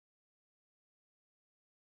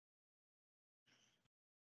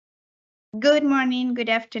Good morning, good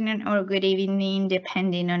afternoon, or good evening,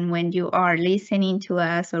 depending on when you are listening to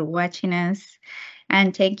us or watching us.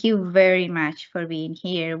 And thank you very much for being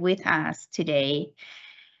here with us today,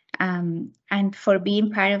 and for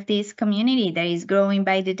being part of this community that is growing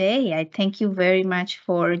by the day. I thank you very much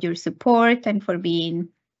for your support and for being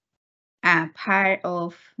a part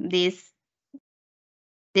of this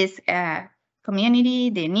community,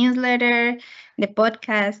 the newsletter, the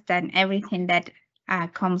podcast, and everything that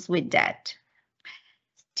comes with that.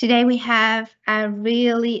 Today we have a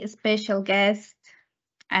really special guest,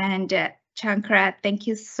 and Chankra, thank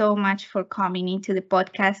you so much for coming into the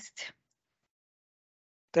podcast.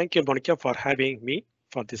 Thank you, Monica, for having me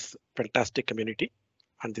for this fantastic community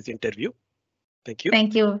and this interview. Thank you.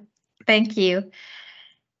 Thank you. Thank you.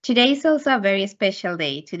 Today is also a very special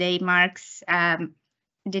day. Today marks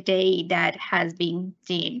the day that has been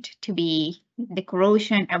deemed to be the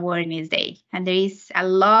Corrosion Awareness Day. And there is a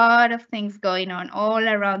lot of things going on all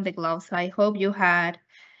around the globe. So I hope you had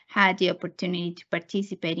the opportunity to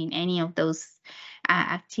participate in any of those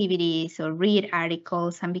activities or read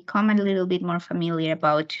articles and become a little bit more familiar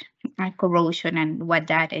about corrosion and what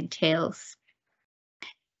that entails.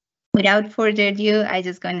 Without further ado, I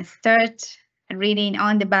just going to start reading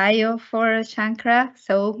on the bio for Shankara.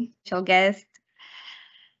 So, special guest.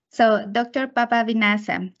 So, Dr. Papa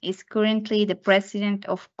Vinasa is currently the president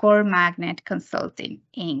of Core Magnet Consulting,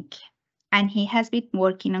 Inc., and he has been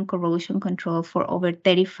working on corrosion control for over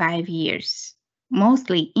 35 years,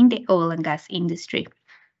 mostly in the oil and gas industry.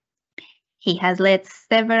 He has led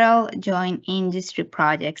several joint industry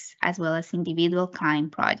projects as well as individual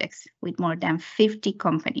client projects with more than 50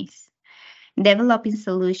 companies, developing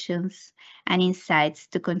solutions and insights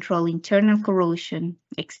to control internal corrosion,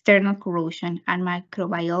 external corrosion, and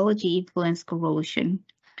microbiology influenced corrosion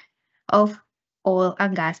of oil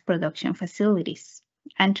and gas production facilities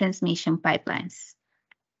and transmission pipelines.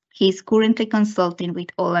 He is currently consulting with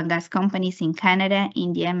oil and gas companies in Canada,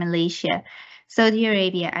 India, Malaysia, Saudi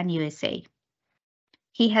Arabia, and USA.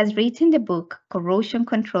 He has written the book Corrosion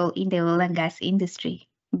Control in the Oil and Gas Industry,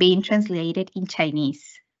 being translated in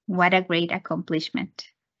Chinese. What a great accomplishment.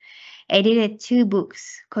 Edited 2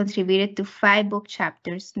 books, contributed to 5 book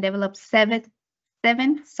chapters, developed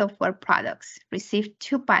seven software products, received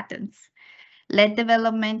 2 patents, led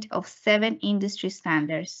development of 7 industry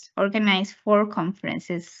standards, organized 4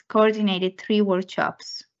 conferences, coordinated 3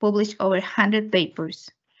 workshops, published over 100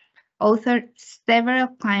 papers, authored several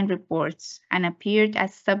client reports, and appeared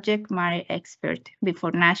as subject matter expert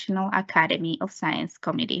before National Academy of Science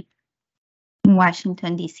Committee in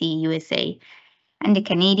Washington, D.C., USA, and the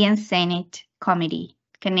Canadian Senate Committee,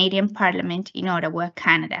 Canadian Parliament in Ottawa,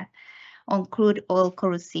 Canada, on crude oil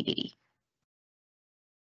corrosivity.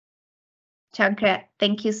 Chankra,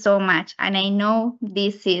 thank you so much. And I know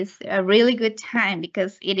this is a really good time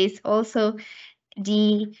because it is also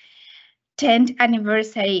the 10th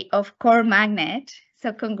anniversary of Core Magnet.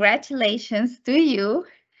 So congratulations to you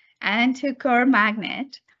and to Core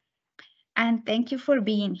Magnet. And thank you for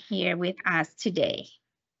being here with us today.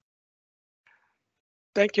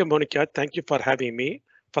 Thank you, Monica. Thank you for having me.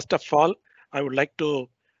 First of all, I would like to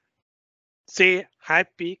say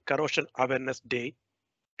Happy Corrosion Awareness Day.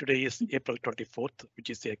 Today is April 24th, which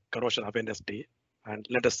is a Corrosion Awareness Day. And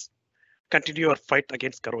let us continue our fight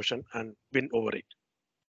against corrosion and win over it.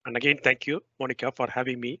 And again, thank you, Monica, for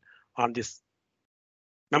having me on this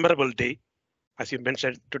memorable day. As you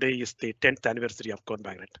mentioned, today is the 10th anniversary of Core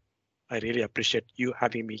Magnet. I really appreciate you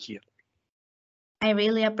having me here. I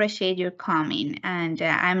really appreciate your coming, and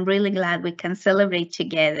I'm really glad we can celebrate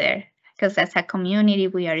together because as a community,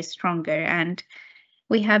 we are stronger and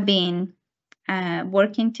we have been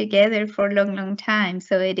working together for a long time.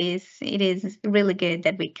 So it is really good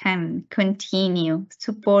that we can continue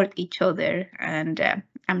support each other, and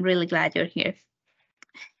I'm really glad you're here.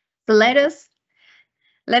 So let us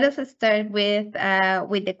start with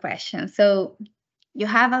the question. So you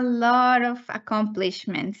have a lot of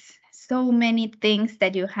accomplishments, so many things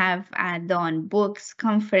that you have done: books,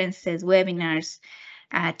 conferences, webinars,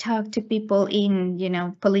 talk to people in,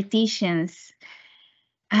 politicians.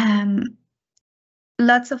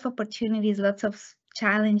 Lots of opportunities, lots of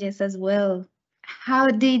challenges as well. How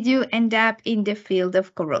did you end up in the field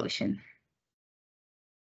of corrosion?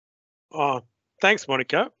 Thanks,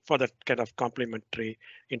 Monica, for that kind of complimentary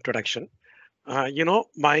introduction.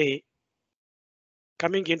 My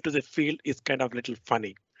coming into the field is kind of a little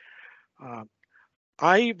funny.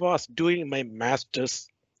 I was doing my master's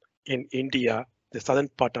in India, the southern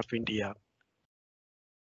part of India,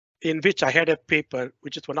 in which I had a paper,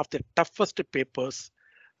 which is one of the toughest papers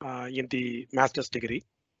in the master's degree.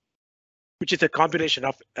 which is a combination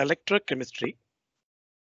of electrochemistry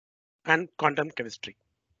and quantum chemistry.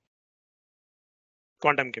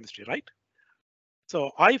 Quantum chemistry, right? So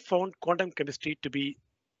I found quantum chemistry to be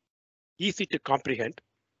easy to comprehend.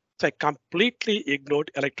 So I completely ignored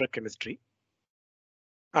electrochemistry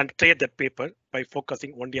and cleared that paper by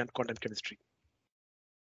focusing only on quantum chemistry.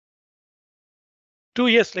 2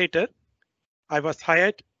 years later, I was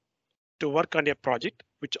hired to work on a project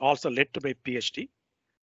which also led to my PhD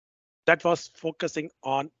that was focusing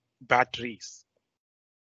on batteries,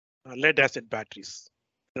 lead acid batteries.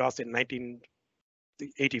 That was in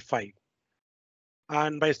 1985.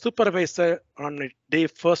 And my supervisor on a day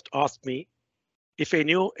first asked me if I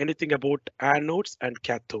knew anything about anodes and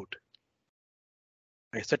cathode.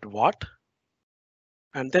 I said, what?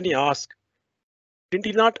 And then he asked, did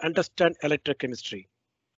you not understand electrochemistry?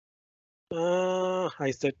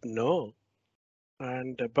 I said, no.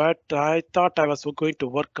 But I thought I was going to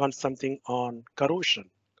work on something on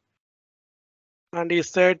corrosion. And he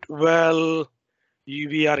said, well,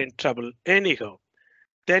 we are in trouble anyhow.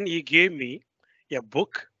 Then he gave me a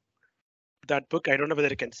book. That book, I don't know whether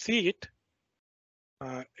you can see it.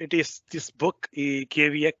 It is this book. He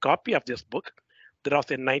gave me a copy of this book. That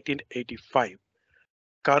was in 1985.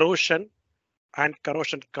 Corrosion and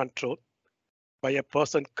Corrosion Control by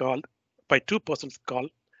two persons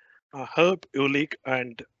called Herb Eulig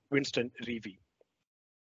and Winston Reeve.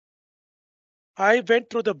 I went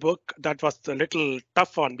through the book. That was a little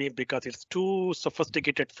tough on me because it's too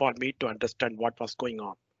sophisticated for me to understand what was going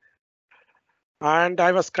on. And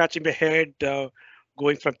I was scratching my head,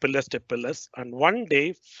 going from pillars to pillars. And one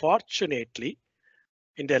day, fortunately,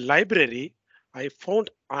 in the library, I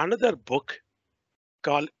found another book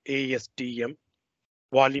called ASTM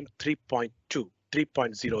Volume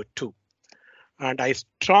 3.02. And I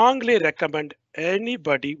strongly recommend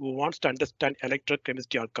anybody who wants to understand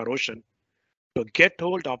electrochemistry or corrosion to get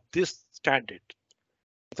hold of this standard.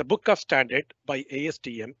 It's a book of standard by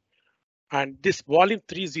ASTM, and this volume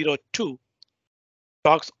 302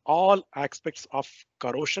 talks all aspects of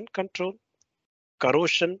corrosion control,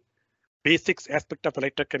 corrosion, basics aspect of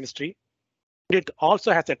electrochemistry. It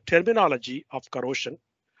also has a terminology of corrosion,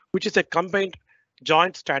 which is a combined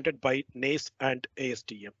joint standard by NACE and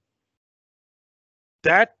ASTM.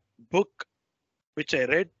 That book, which I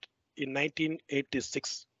read in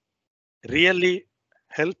 1986, really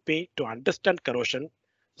helped me to understand corrosion,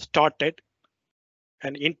 started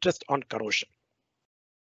an interest on corrosion.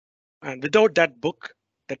 And without that book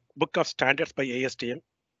of standards by ASTM,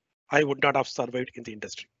 I would not have survived in the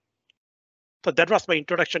industry. So that was my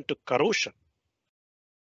introduction to corrosion.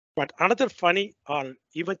 But another funny or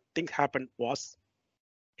even thing happened was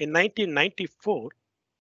in 1994,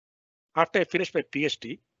 after I finished my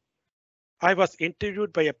PhD, I was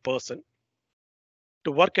interviewed by a person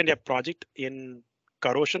to work in a project in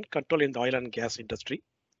corrosion control in the oil and gas industry.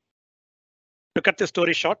 To cut the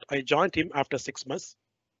story short, I joined him after 6 months.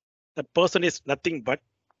 The person is nothing but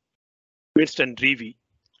Winston Reeve,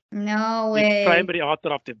 No the way. primary author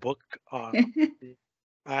of the book.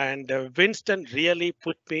 And Winston really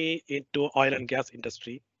put me into oil and gas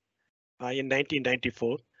industry in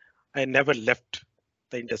 1994. I never left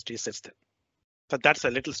the industry since then. So that's a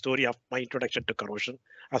little story of my introduction to corrosion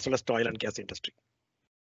as well as to oil and gas industry.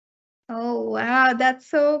 Oh, wow, that's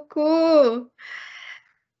so cool.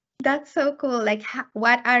 That's so cool. Like,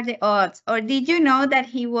 what are the odds? Or did you know that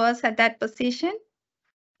he was at that position?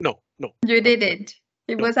 No. You didn't.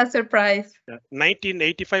 It No. was a surprise.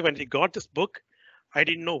 1985, when he got this book, I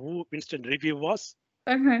didn't know who Winston Reeve was.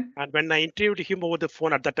 Uh-huh. And when I interviewed him over the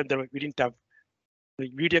phone at that time, we didn't have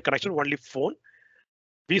video connection, only phone.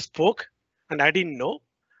 We spoke and I didn't know.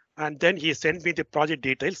 And then he sent me the project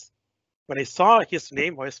details. When I saw his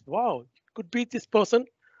name, I was, wow, could be this person.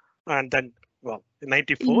 And then, well, in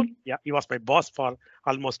 94, yeah, he was my boss for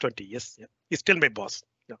almost 20 years. Yeah, he's still my boss.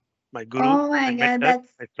 Yeah, my guru, Oh my my God, mentor,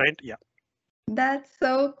 my friend. Yeah. that's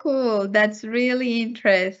so cool. That's really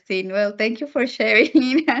interesting. Well, thank you for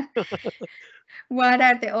sharing. What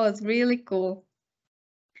are the odds? Really cool.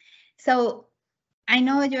 So I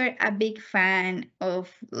know you're a big fan of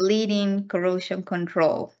leading corrosion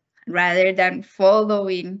control rather than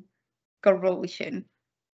following corrosion.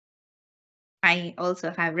 I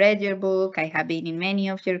also have read your book. I have been in many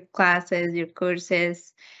of your classes, your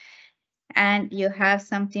courses, and you have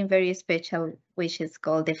something very special, which is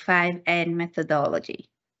called the 5N methodology.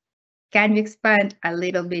 Can you expand a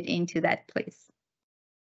little bit into that, please?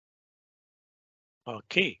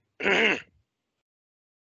 Okay.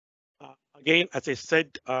 Again, as I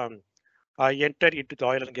said, I entered into the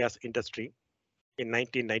oil and gas industry in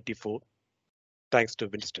 1994, thanks to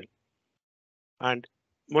Winston. And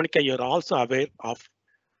Monica, you're also aware of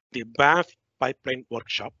the BAF pipeline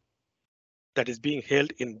workshop that is being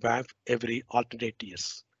held in BAF every alternate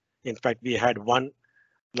years. In fact, we had one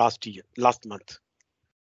last month.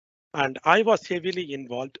 And I was heavily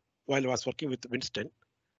involved while I was working with Winston.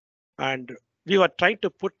 And we were trying to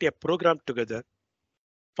put a program together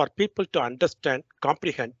for people to understand,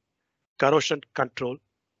 comprehend corrosion control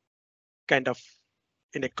kind of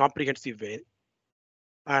in a comprehensive way.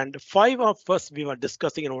 And 5 of us we were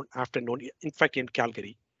discussing in one afternoon, in fact in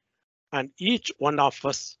Calgary, and each one of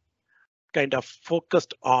us kind of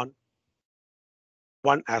focused on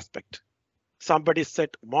one aspect. Somebody said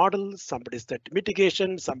model, somebody said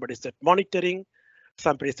mitigation, somebody said monitoring,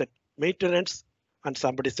 somebody said maintenance, and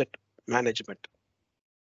somebody said management.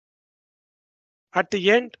 At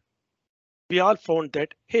the end, we all found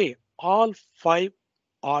that, hey, all 5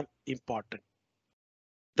 are important.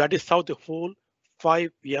 That is how the whole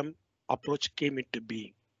 5M approach came into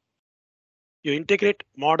being. You integrate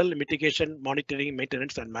model, mitigation, monitoring,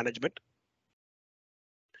 maintenance, and management.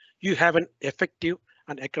 You have an effective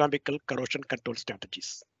and economical corrosion control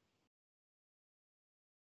strategies.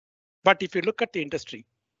 But if you look at the industry,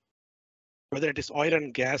 whether it is oil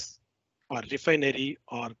and gas or refinery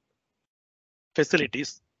or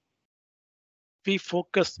facilities, we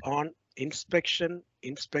focus on inspection,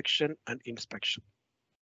 inspection, and inspection.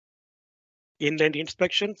 Inland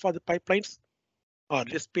inspection for the pipelines or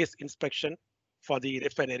risk-based inspection for the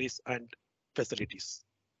refineries and facilities.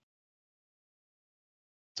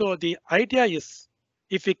 So the idea is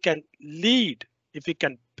if we can lead, if we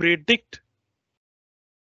can predict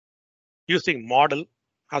using model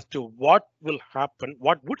as to what will happen,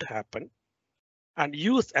 what would happen, and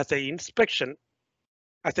use as an inspection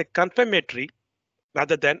as a confirmatory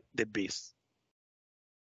rather than the base.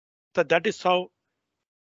 So that is how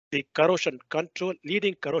the corrosion control,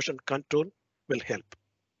 leading corrosion control will help.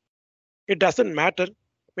 It doesn't matter,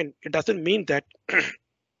 it doesn't mean that we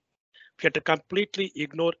have to completely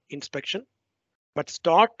ignore inspection, but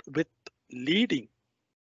start with leading,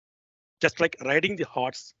 just like riding the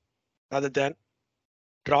horse rather than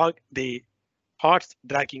the horse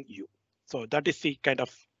dragging you. So that is the kind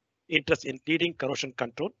of interest in leading corrosion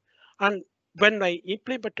control. And when we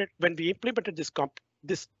implemented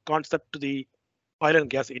this concept to the oil and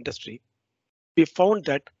gas industry, we found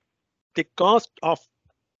that the cost of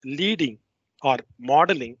leading or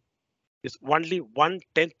modeling is only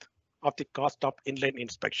 1/10 of the cost of inline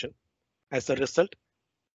inspection. As a result,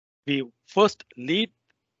 we first lead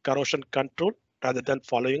corrosion control rather than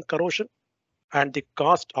following corrosion, and the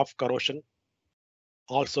cost of corrosion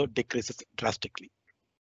also decreases drastically.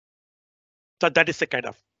 So that is a kind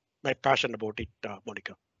of my passion about it,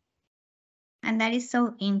 Monica. And that is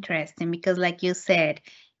so interesting because, like you said,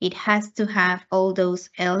 it has to have all those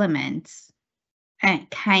elements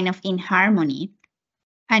kind of in harmony.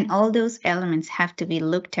 And all those elements have to be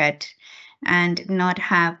looked at and not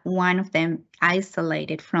have one of them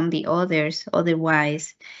isolated from the others.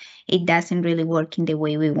 Otherwise, it doesn't really work in the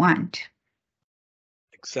way we want.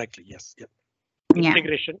 Exactly, yes. Yep. Yeah.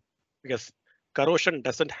 Integration, because corrosion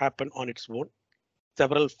doesn't happen on its own.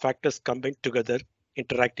 Several factors combined together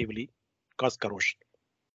interactively cause corrosion.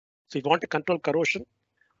 So if you want to control corrosion,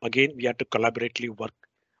 again, we have to collaboratively work,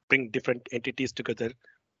 bring different entities together,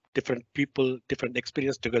 different people, different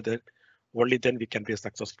experience together. Only then we can be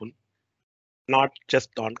successful, not just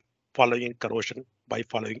on following corrosion by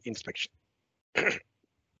following inspection.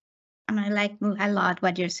 And I like a lot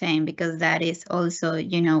what you're saying, because that is also,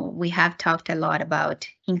 we have talked a lot about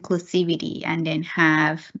inclusivity and then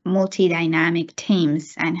have multi-dynamic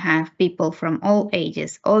teams and have people from all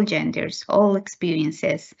ages, all genders, all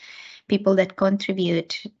experiences, people that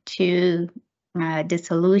contribute to the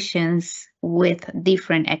solutions with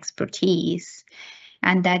different expertise.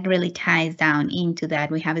 And that really ties down into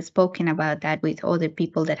that. We have spoken about that with other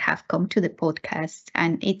people that have come to the podcast,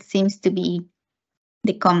 and it seems to be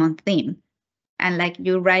the common theme. And like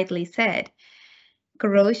you rightly said,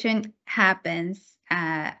 corrosion happens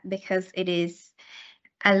because it is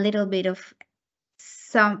a little bit of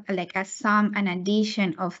an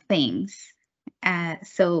addition of things.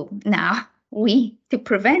 So now we, to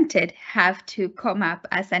prevent it, have to come up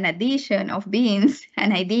as an addition of beings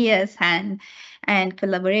and ideas and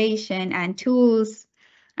collaboration and tools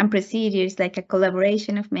and procedures, like a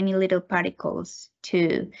collaboration of many little particles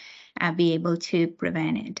to be able to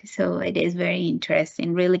prevent it. So it is very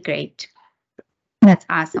interesting, really great. That's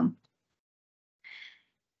awesome.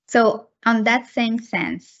 So on that same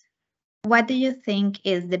sense, what do you think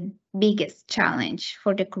is the biggest challenge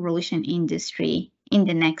for the corrosion industry in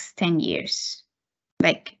the next 10 years?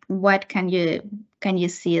 Like, what can you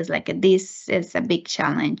see as like this is a big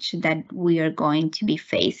challenge that we are going to be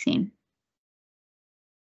facing?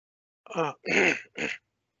 Uh,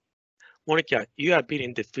 Monica, you have been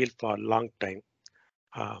in the field for a long time,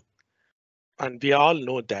 uh, and we all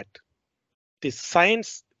know that the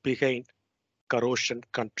science behind corrosion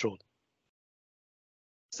control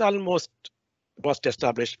is almost was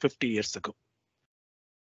established 50 years ago.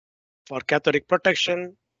 For cathodic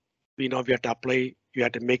protection, we know we have to apply, you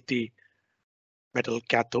have to make the metal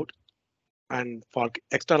cathode, and for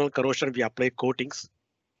external corrosion, we apply coatings.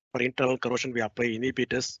 For internal corrosion, we apply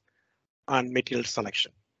inhibitors and material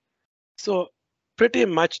selection. So pretty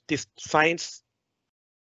much this science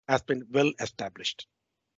has been well established.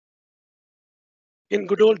 In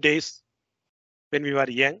good old days, when we were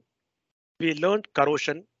young, we learned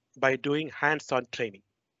corrosion by doing hands-on training.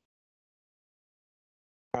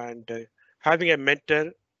 And having a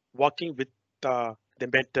mentor, working with the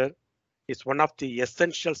mentor is one of the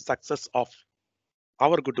essential success of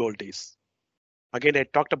our good old days. Again, I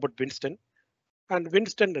talked about Winston, and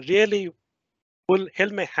Winston really will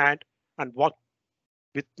held my hand and walked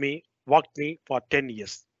me for 10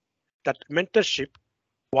 years. That mentorship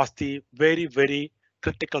was the very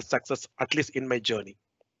critical success, at least in my journey.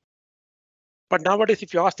 But nowadays,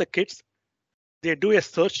 if you ask the kids, they do a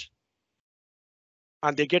search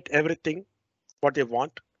and they get everything what they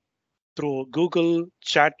want through Google,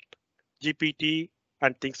 Chat, GPT,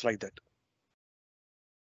 and things like that.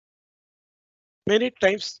 Many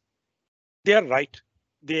times they are right.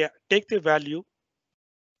 They take the value,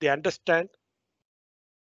 they understand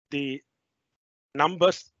the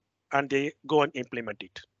numbers, and they go and implement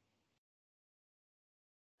it.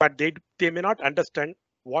 But they may not understand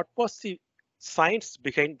what was the science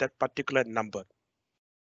behind that particular number.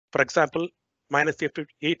 For example, minus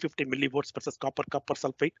 850 millivolts versus copper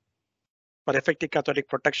sulfate for effective cathodic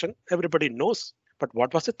protection. Everybody knows, but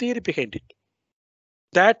what was the theory behind it?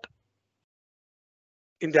 That,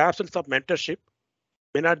 in the absence of mentorship,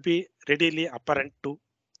 may not be readily apparent to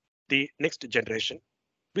the next generation,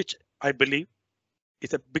 which I believe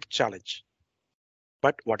is a big challenge.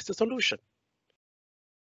 But what is the solution?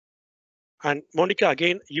 And Monica,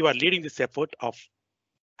 again, you are leading this effort of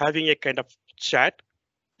having a kind of chat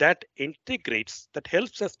that integrates, that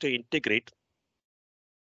helps us to integrate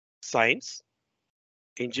science,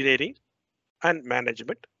 engineering, and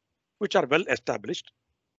management, which are well established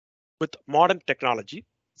with modern technology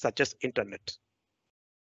such as internet.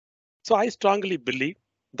 So I strongly believe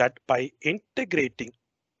that by integrating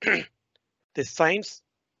the science,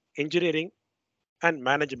 engineering, and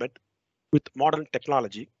management with modern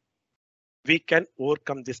technology, we can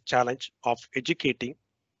overcome this challenge of educating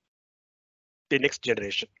the next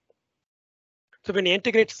generation. So when you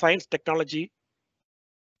integrate science, technology,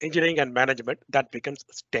 engineering, and management, that becomes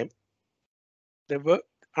STEM.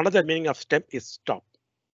 Another meaning of STEM is stop.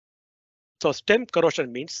 So STEM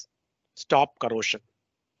corrosion means stop corrosion.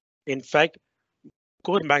 In fact,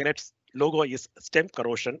 Core Magnet's logo is STEM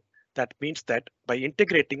corrosion. That means that by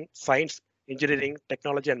integrating science, engineering,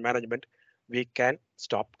 technology, and management, we can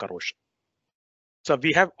stop corrosion. So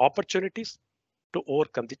we have opportunities to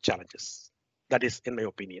overcome the challenges. That is, in my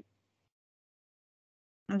opinion.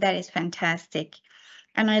 That is fantastic.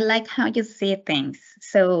 And I like how you see things.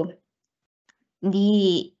 So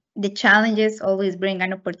the challenges always bring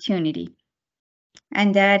an opportunity.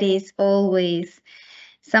 And that is always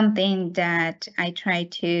something that I try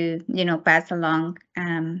to, pass along.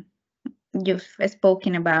 You've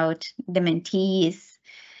spoken about the mentees,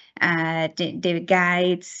 the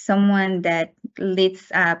guides, someone that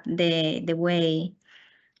leads up the way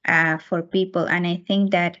for people. And I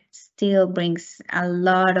think that still brings a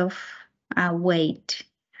lot of weight.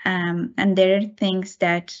 And there are things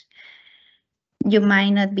that you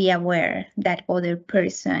might not be aware that other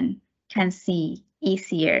person can see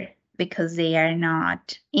easier because they are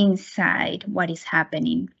not inside what is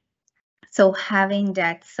happening. So having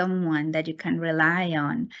that someone that you can rely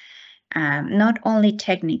on, not only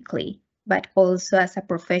technically, but also as a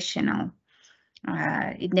professional,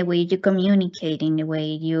 in the way you communicate, in the way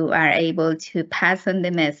you are able to pass on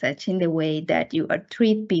the message, in the way that you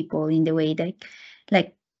treat people, in the way that,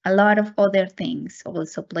 like, a lot of other things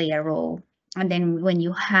also play a role. And then when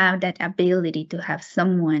you have that ability to have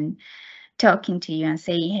someone talking to you and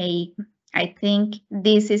say, hey, I think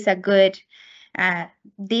this is a good,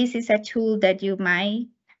 this is a tool that you might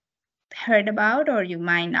heard about or you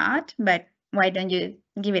might not, but why don't you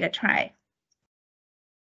give it a try?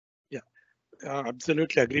 Yeah,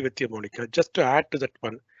 absolutely agree with you, Monica. Just to add to that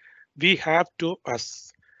one, we have to,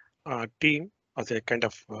 as a team, as a kind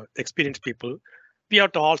of experienced people, we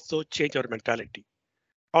have to also change our mentality.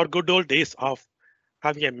 our good old days of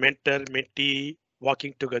having a mentor, mentee,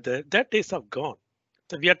 walking together, that days are gone.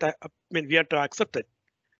 So we have to, we have to accept it.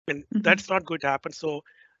 Mhm. That's not going to happen. So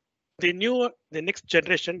the next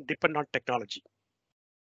generation depend on technology.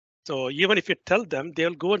 So even if you tell them,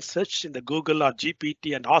 they'll go and search in the Google or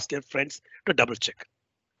GPT and ask their friends to double check.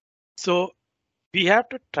 So we have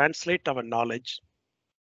to translate our knowledge,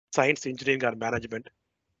 science, engineering, or management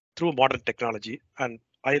through modern technology. And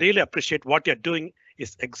I really appreciate what you're doing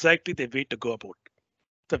is exactly the way to go about.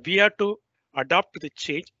 So we have to adapt to the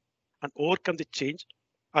change and overcome the change.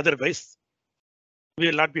 Otherwise, we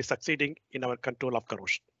will not be succeeding in our control of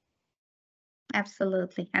corrosion.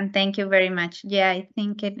 Absolutely. And thank you very much. Yeah, I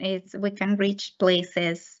think it is, we can reach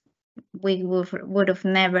places we would have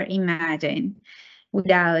never imagined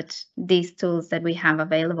without these tools that we have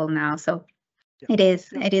available now. So Yeah. it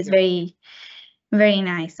is Yeah. very, very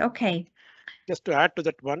nice. Okay. Just to add to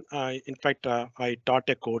that one, in fact, I taught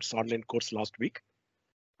a course, online course last week,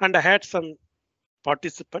 and I had some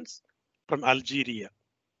participants from Algeria,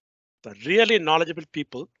 the really knowledgeable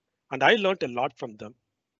people, and I learned a lot from them.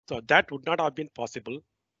 So that would not have been possible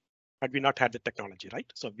had we not had the technology,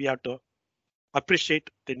 right? So we have to appreciate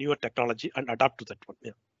the newer technology and adapt to that one.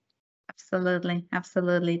 Yeah. Absolutely.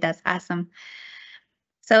 Absolutely. That's awesome.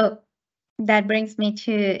 So that brings me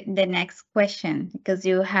to the next question, because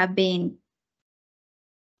you have been,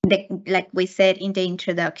 like we said in the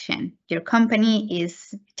introduction, your company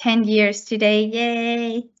is 10 years today.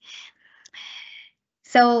 Yay.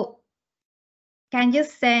 So can you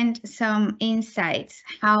send some insights?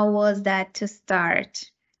 How was that to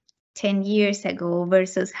start 10 years ago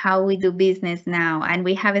versus how we do business now? And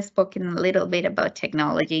we have spoken a little bit about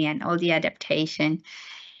technology and all the adaptation,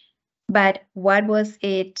 but what was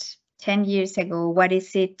it 10 years ago? What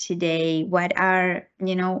is it today? What are,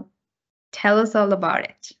 tell us all about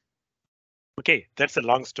it. Okay, that's a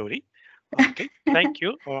long story. Okay, thank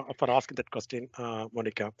you for asking that question,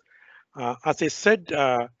 Monica. As I said,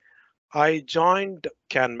 I joined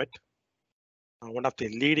CanMet, one of the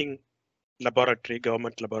leading laboratory,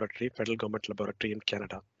 government laboratory, federal government laboratory in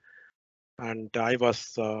Canada. And I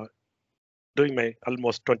was doing my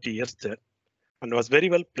almost 20 years there and was very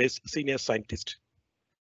well placed senior scientist,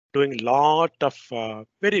 doing lot of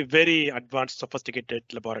very, very advanced, sophisticated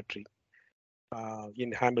laboratory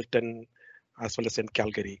in Hamilton as well as in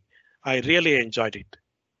Calgary. I really enjoyed it.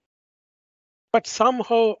 But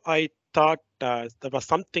somehow I thought there was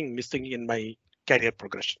something missing in my career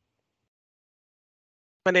progression.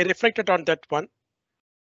 When I reflected on that one,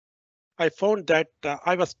 I found that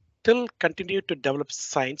I was still continuing to develop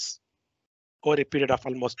science over a period of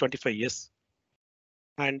almost 25 years.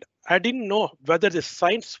 And I didn't know whether the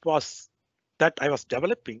science was that I was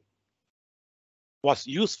developing was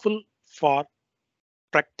useful for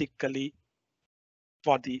practically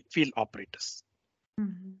for the field operators.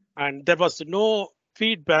 Mhm. And there was no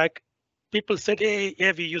feedback. People said, hey,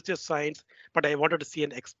 yeah, we use your science, but I wanted to see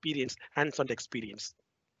an experience, hands-on experience.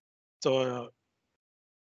 So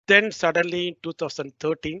then suddenly in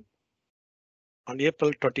 2013, on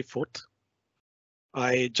April 24th,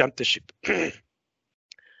 I jumped the ship.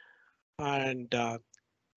 And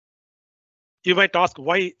you might ask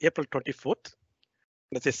why April 24th?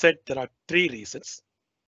 As I said, there are three reasons.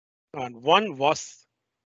 And one was,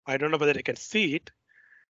 I don't know whether you can see it.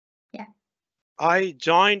 Yeah. I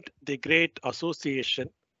joined the Great Association,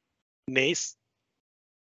 NACE,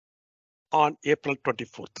 on April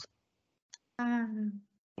 24th. Um,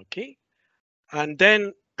 Okay. And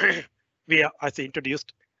then as I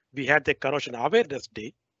introduced, we had the Corrosion Awareness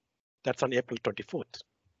Day. That's on April 24th.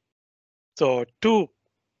 So two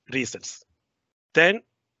reasons. Then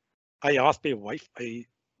I asked my wife, I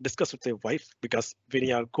discussed with my wife, because when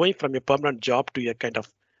you are going from a permanent job to a kind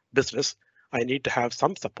of business, I need to have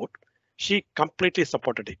some support. She completely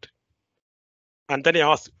supported it. And then I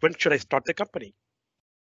asked, when should I start the company?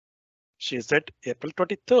 She said April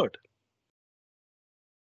 23rd.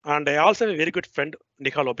 And I also have a very good friend,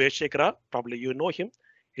 Nihal Obeshekara. Probably you know him.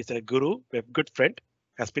 He's a guru, a good friend,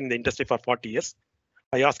 has been in the industry for 40 years.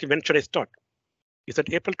 I asked him, when should I start? He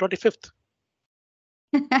said April 25th.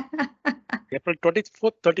 April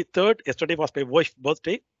 24th, 23rd. Yesterday was my wife's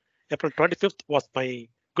birthday. April 25th was my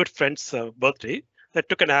good friend's birthday. That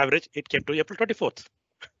took an average. It came to April 24th.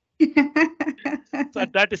 So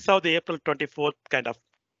that is how the April 24th kind of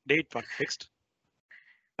date was fixed.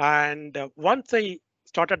 And once I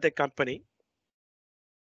started the company,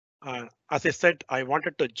 as I said, I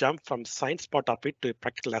wanted to jump from science part of it to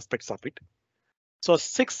practical aspects of it. So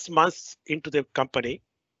 6 months into the company,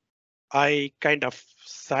 I kind of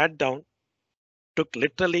sat down, took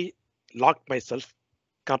literally locked myself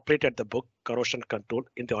completed the book Corrosion Control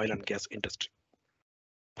in the Oil and Gas Industry.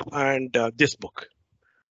 And this book.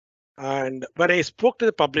 And when I spoke to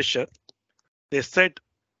the publisher, they said,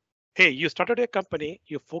 hey, you started a company,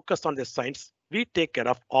 you focus on the science, we take care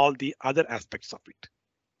of all the other aspects of it,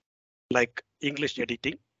 like English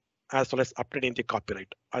editing, as well as updating the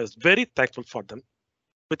copyright. I was very thankful for them.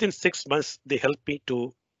 Within 6 months, they helped me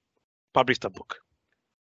to publish the book.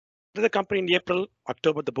 The company in April,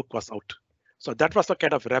 October, the book was out. So that was a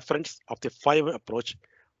kind of reference of the 5 approach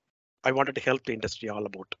I wanted to help the industry all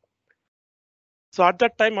about. So at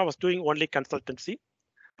that time, I was doing only consultancy.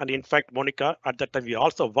 And in fact, Monica, at that time, we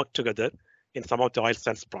also worked together in some of the oil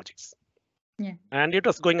sands projects. Yeah. And it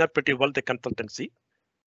was going on pretty well, the consultancy.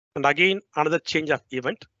 And again, another change of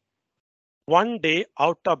event. One day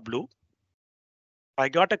out of blue, I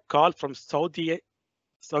got a call from Saudi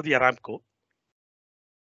Aramco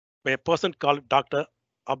by a person called Dr.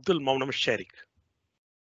 Abdul Maunam Sharik.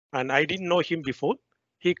 And I didn't know him before.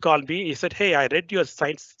 He called me, he said, hey, I read your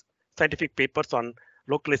scientific papers on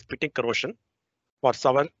localized splitting corrosion for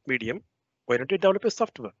sour medium. Why don't you develop a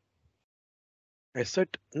software? I said,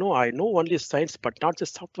 no, I know only science, but not the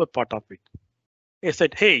software part of it. He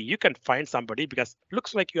said, hey, you can find somebody because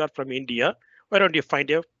looks like you are from India. Why don't you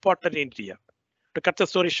find a partner in India? To cut the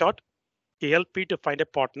story short, he helped me to find a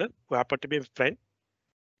partner who happened to be a friend.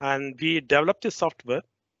 And we developed the software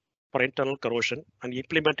for internal corrosion and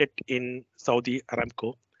implemented in Saudi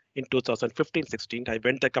Aramco in 2015-16. I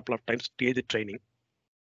went there a couple of times to do the training.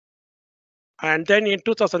 And then in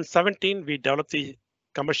 2017, we developed the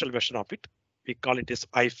commercial version of it. We call it as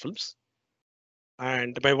iFilms.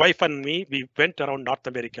 And my wife and me, we went around North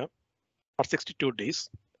America for 62 days,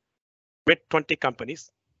 met 20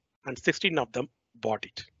 companies, and 16 of them bought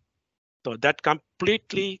it. So that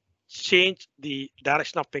completely changed the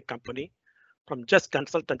direction of the company from just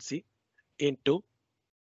consultancy into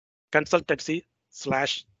consultancy /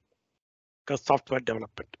 software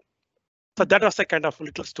development. So that was a kind of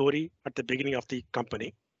little story at the beginning of the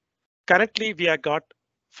company. Currently, we have got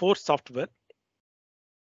 4 software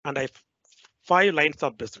and I have 5 lines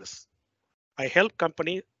of business. I help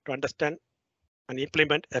company to understand and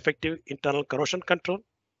implement effective internal corrosion control,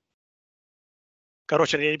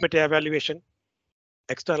 corrosion eligibility evaluation,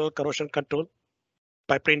 external corrosion control,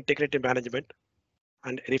 pipeline integrity management,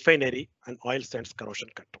 and refinery and oil sands corrosion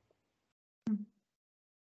control.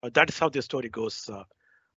 That is how the story goes,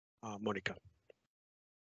 Monica.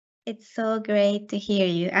 It's so great to hear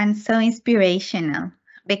you and so inspirational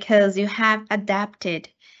because you have adapted.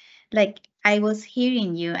 Like I was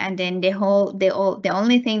hearing you, and then the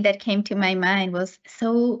only thing that came to my mind was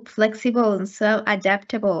so flexible and so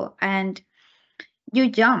adaptable, and you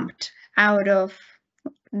jumped out of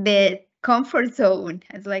the comfort zone.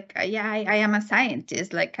 It's like, yeah, I am a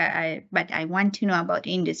scientist, like but I want to know about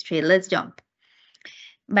industry. Let's jump.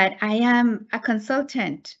 But I am a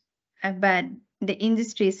consultant, but the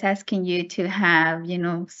industry is asking you to have,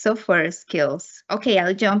 software skills. Okay,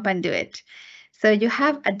 I'll jump and do it. So you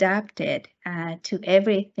have adapted to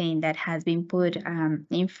everything that has been put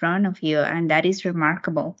in front of you, and that is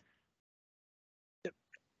remarkable. Yep.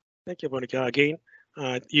 Thank you, Monica. Again,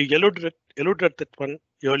 you alluded that one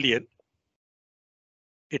earlier.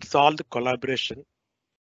 It's all the collaboration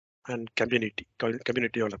and community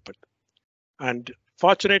development. And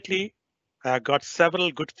fortunately, I got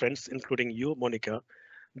several good friends, including you, Monica.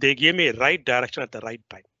 They gave me a right direction at the right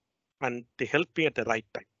time, and they helped me at the right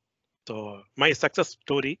time. So my success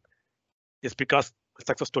story is because the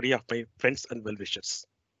success story of my friends and well-wishers.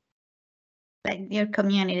 Like your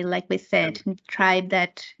community, like we said, tribe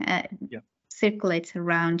that circulates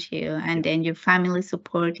around you, and then your family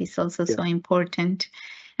support is also so important.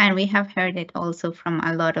 And we have heard it also from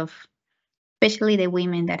a lot of, especially the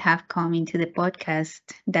women that have come into the podcast,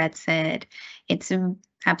 that said it's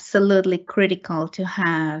absolutely critical to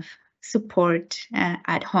have support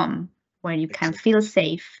at home where you can feel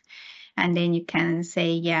safe, and then you can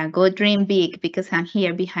say, yeah, go dream big because I'm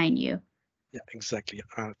here behind you. Yeah, exactly.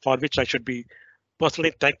 For which I should be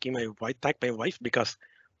personally thanking my wife, because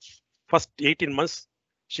first 18 months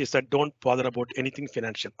she said, don't bother about anything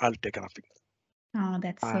financial. I'll take care of it. Oh,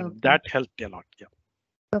 that's so good. That helped a lot. Yeah.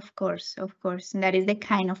 Of course. And that is the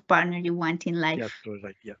kind of partner you want in life. Yeah,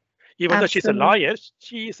 right. Yeah. Even though she's a lawyer,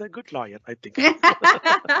 she is a good lawyer, I think.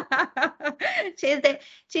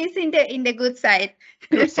 she's in the good side.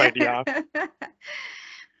 Good side, yeah.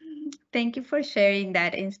 Thank you for sharing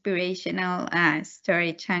that inspirational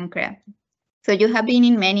story, Chankra. So you have been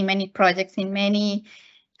in many projects, in many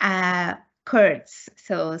courts.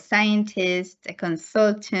 So scientist, a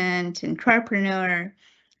consultant, entrepreneur,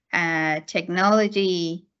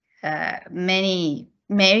 technology, many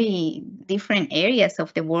many different areas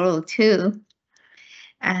of the world too.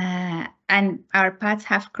 And our paths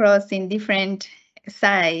have crossed in different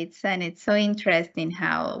sides, and it's so interesting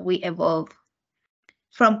how we evolve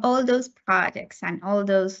from all those projects and all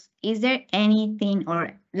those. Is there anything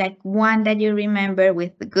or like one that you remember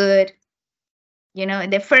with the good,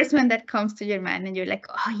 the first one that comes to your mind and you're like,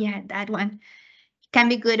 oh yeah, that one can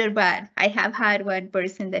be good or bad? I have had one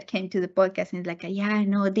person that came to the podcast and is like, yeah, I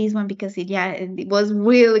know this one because it was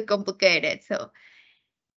really complicated. So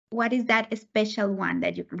what is that special one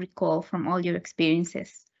that you recall from all your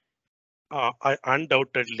experiences? I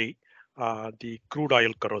undoubtedly the crude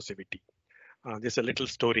oil corrosivity. There's a little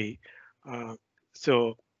story.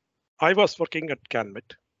 So I was working at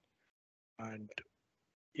Canmet, and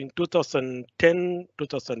in 2010,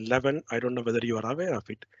 2011, I don't know whether you are aware of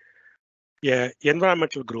it. Yeah,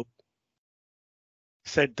 environmental group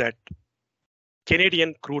said that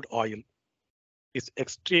Canadian crude oil is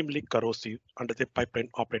extremely corrosive under the pipeline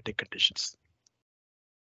operating conditions.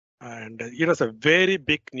 And it was a very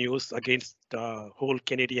big news against the whole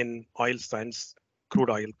Canadian oil sands crude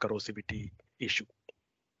oil corrosivity issue.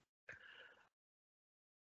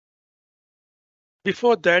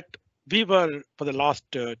 Before that, we were, for the last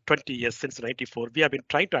 20 years, since 94, we have been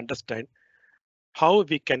trying to understand how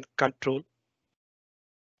we can control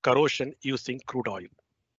corrosion using crude oil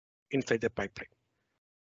inside the pipeline.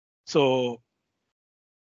 So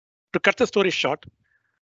to cut the story short,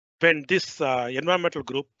 when this environmental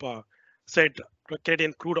group said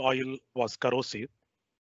Canadian crude oil was corrosive,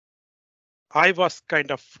 I was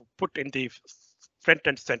kind of put in the front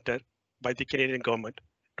and center by the Canadian government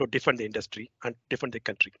to defend the industry and defend the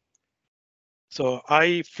country. So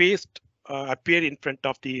I appeared in front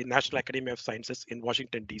of the National Academy of Sciences in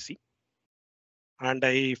Washington, DC. And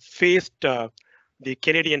I faced the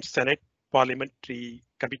Canadian Senate Parliamentary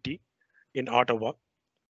Committee in Ottawa.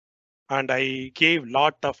 And I gave a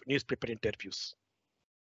lot of newspaper interviews.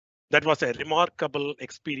 That was a remarkable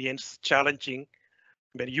experience, challenging,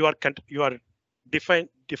 when you are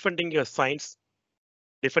defending your science,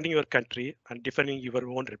 defending your country, and defending your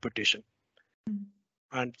own reputation.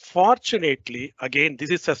 Mm-hmm. And fortunately, again,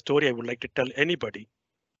 this is a story I would like to tell anybody.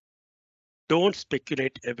 Don't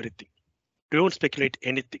speculate everything. Don't speculate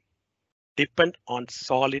anything. Depend on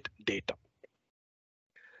solid data.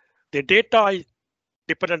 The data I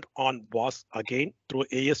depended on was, again, through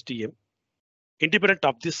ASTM. Independent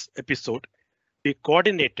of this episode, we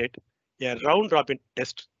coordinated a round-robin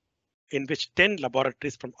test in which 10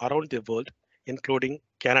 laboratories from around the world, including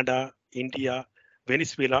Canada, India,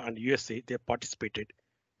 Venezuela, and USA, they participated.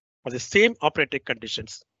 For the same operating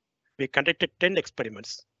conditions, we conducted 10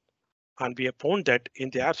 experiments, and we have found that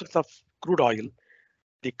in the absence of crude oil,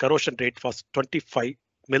 the corrosion rate was 25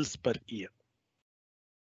 mils per year.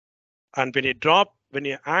 And when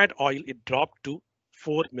you add oil, it dropped to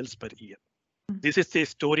 4 mils per year. This is the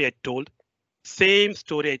story I told. Same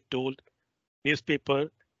story I told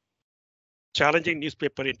challenging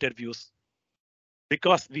newspaper interviews,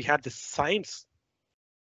 because we had the science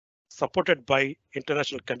supported by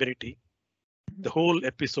international community. The whole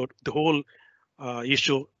episode, the whole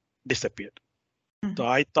issue disappeared. So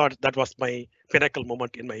I thought that was my pinnacle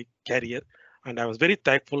moment in my career. And I was very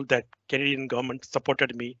thankful that Canadian government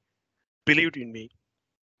supported me, believed in me,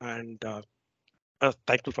 and I was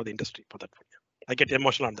thankful for the industry for that one. Yeah. I get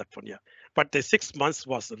emotional on that one, yeah. But the 6 months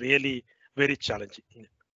was really very challenging,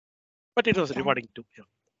 but it was rewarding too. Yeah.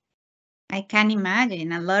 I can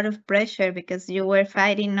imagine a lot of pressure because you were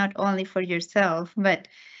fighting not only for yourself, but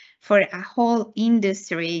for a whole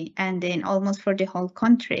industry and then almost for the whole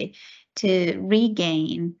country to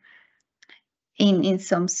regain in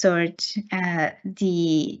some sort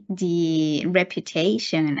the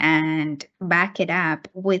reputation and back it up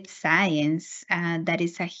with science. That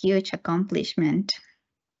is a huge accomplishment.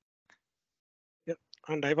 Yeah,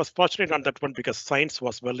 and I was fortunate on that one because science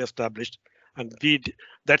was well established, and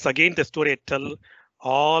that's again the story I tell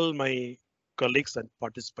all my colleagues and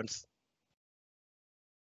participants.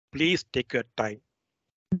 Please take your time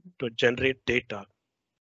to generate data,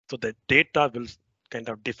 so the data will kind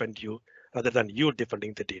of defend you rather than you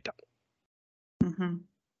defending the data. Mm-hmm.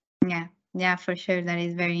 Yeah, for sure. That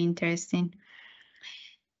is very interesting.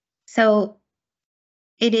 So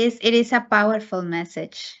it is a powerful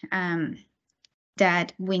message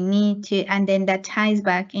that we need to, and then that ties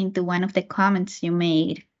back into one of the comments you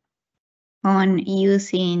made on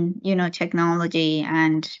using, technology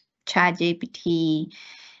and ChatGPT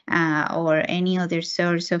or any other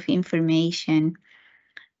source of information,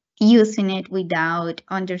 using it without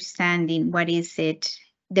understanding what is it,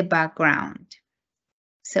 the background.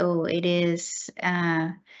 So it is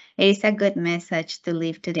it is a good message to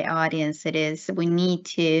leave to the audience. It is, we need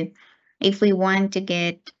to, if we want to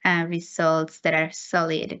get results that are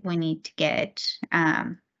solid, we need to get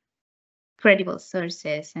credible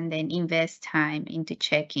sources and then invest time into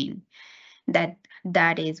checking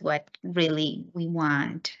that is what really we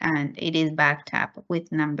want, and it is backed up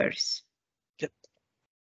with numbers. Yep.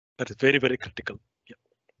 That is very, very critical. Yeah.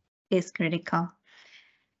 It's critical.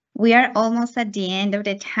 We are almost at the end of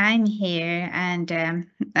the time here, and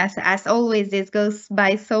as always, this goes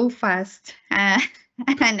by so fast. And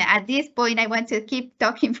at this point, I want to keep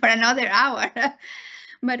talking for another hour,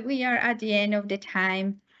 but we are at the end of the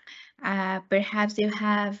time. Perhaps you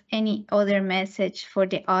have any other message for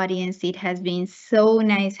the audience. It has been so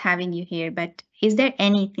nice having you here, but is there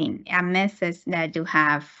anything, a message that you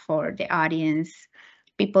have for the audience,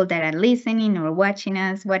 people that are listening or watching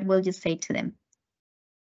us? What will you say to them?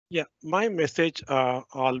 Yeah, my message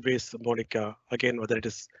always, Monica, again, whether it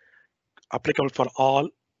is applicable for all,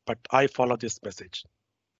 but I follow this message.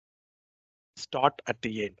 Start at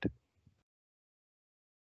the end.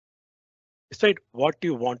 Decide what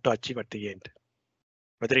you want to achieve at the end,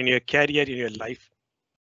 whether in your career, in your life.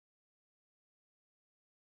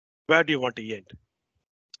 Where do you want to end?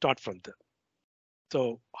 Start from there.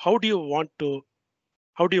 So how do you want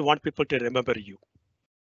people to remember you?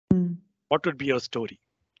 What would be your story?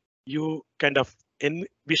 You kind of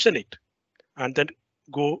envision it and then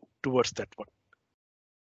go towards that one.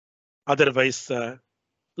 Otherwise,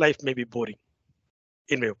 life may be boring,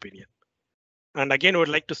 in my opinion. And again, I would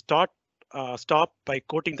like to stop by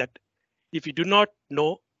quoting that if you do not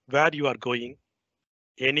know where you are going,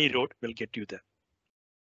 any road will get you there.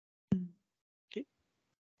 Okay.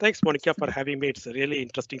 Thanks, Monica, for having me. It's really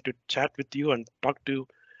interesting to chat with you and talk to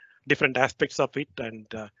different aspects of it and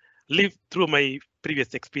live through my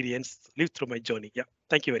previous experience, live through my journey. Yeah,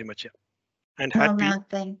 thank you very much. Yeah, and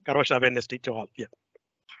happy Corrosion Awareness Day to all. Yeah.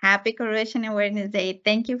 Happy Corrosion Awareness Day.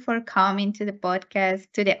 Thank you for coming to the podcast.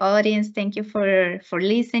 To the audience, thank you for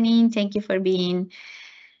listening. Thank you for being,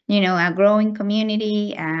 a growing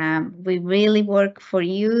community. We really work for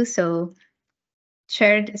you. So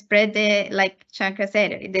spread like Shankar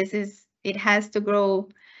said, it has to grow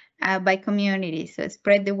by community. So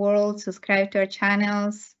spread the word, subscribe to our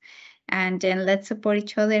channels, and then let's support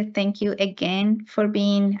each other. Thank you again for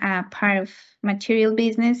being a part of Material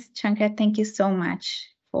Business. Shankar, thank you so much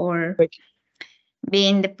for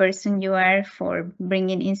being the person you are, for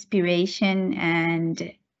bringing inspiration,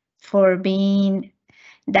 and for being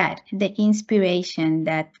the inspiration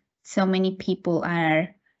that so many people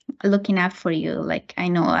are looking up for you. Like, I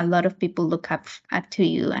know a lot of people look up to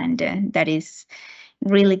you, and that is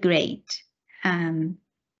really great. And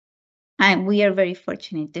we are very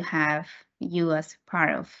fortunate to have you as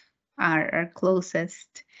part of our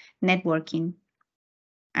closest networking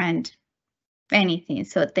and anything.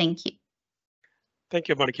 So thank you. Thank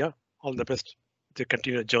you, Monica. All the best to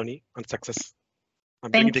continue your journey and success.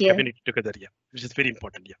 And Thank bringing the community together, yeah, which is very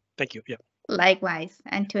important. Yeah, thank you. Yeah. Likewise.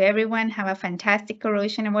 And to everyone, have a fantastic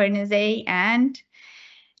Corrosion Awareness Day, and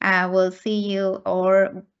we'll see you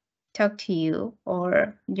or talk to you,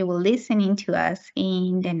 or you will listening to us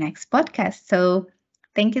in the next podcast. So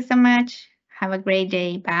thank you so much. Have a great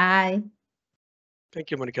day. Bye. Thank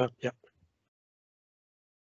you, Monica. Yeah.